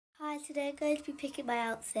today I'm going to be picking my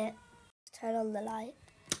outfit. Turn on the light.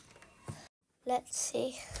 Let's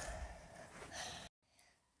see.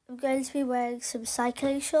 I'm going to be wearing some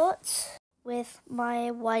cycling shorts with my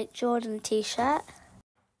white Jordan t-shirt.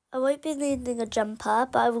 I won't be needing a jumper,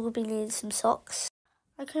 but I will be needing some socks.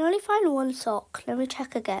 I can only find one sock. Let me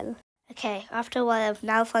check again. Okay, after a while I've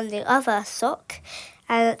now found the other sock,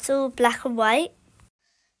 and it's all black and white.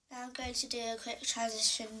 Now I'm going to do a quick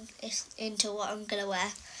transition into what I'm going to wear.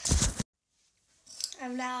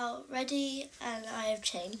 I'm now ready and I have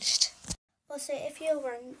changed. Also, if you're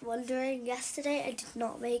wondering, yesterday I did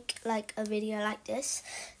not make a video like this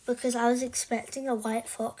because I was expecting a white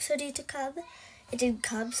fox hoodie to come. It didn't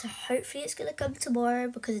come, so hopefully it's going to come tomorrow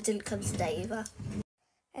because it didn't come today either.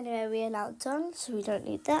 Anyway, we are now done, so we don't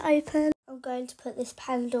need that open. I'm going to put this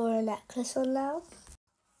Pandora necklace on now.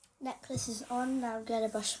 Necklace is on, now I'm going to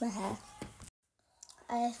brush my hair.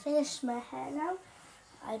 I have finished my hair now.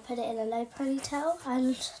 I put it in a low ponytail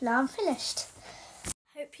and now I'm finished.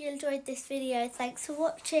 Hope you enjoyed this video. Thanks for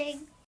watching.